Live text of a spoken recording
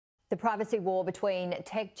The privacy war between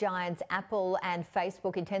tech giants Apple and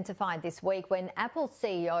Facebook intensified this week when Apple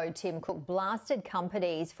CEO Tim Cook blasted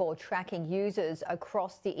companies for tracking users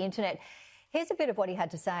across the internet. Here's a bit of what he had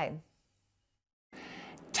to say.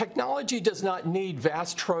 Technology does not need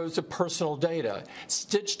vast troves of personal data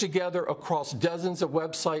stitched together across dozens of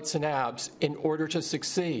websites and apps in order to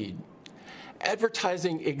succeed.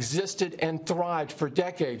 Advertising existed and thrived for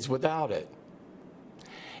decades without it.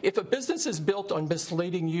 If a business is built on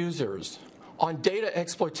misleading users, on data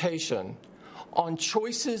exploitation, on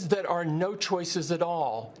choices that are no choices at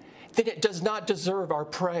all, then it does not deserve our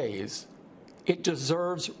praise. It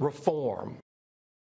deserves reform.